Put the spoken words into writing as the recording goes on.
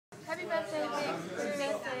Happy birthday, Vic. Happy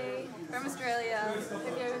birthday from Australia.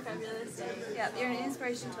 Hope you have a fabulous day. Yeah, you're an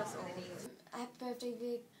inspiration to us all. Happy birthday,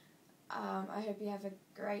 Vic. I hope you have a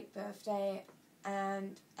great birthday,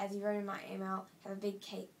 and as you wrote in my email, have a big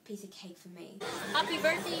piece of cake for me. Happy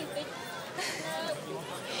birthday, Vic.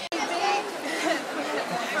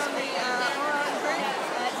 From the Oran group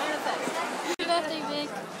at Manifest. Happy birthday, Vic.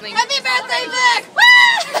 Happy birthday, Vic!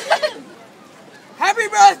 Woo! Happy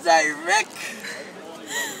birthday, Rick!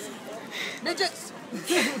 Midgets!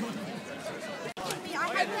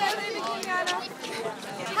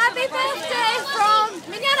 Happy birthday from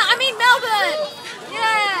Melbourne!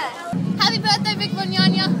 Yeah! Happy birthday, Vic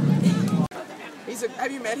Wanyanya!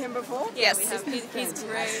 Have you met him before? Yes, he's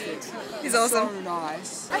great. He's awesome. So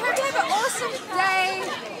nice. I hope you have an awesome day,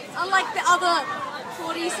 unlike the other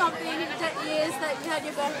 40-something years that you had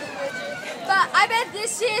your birthday with. But I bet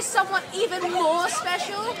this year is somewhat even more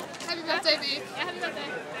special. Happy birthday, Vic. Yeah, happy birthday.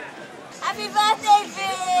 Happy birthday,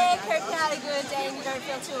 Vic! Hope you had a good day and you don't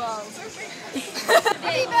feel too old.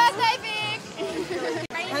 Happy birthday, Vic!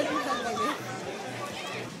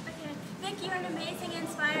 Vic, you're an amazing,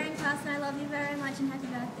 inspiring person. I love you very much, and happy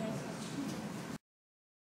birthday.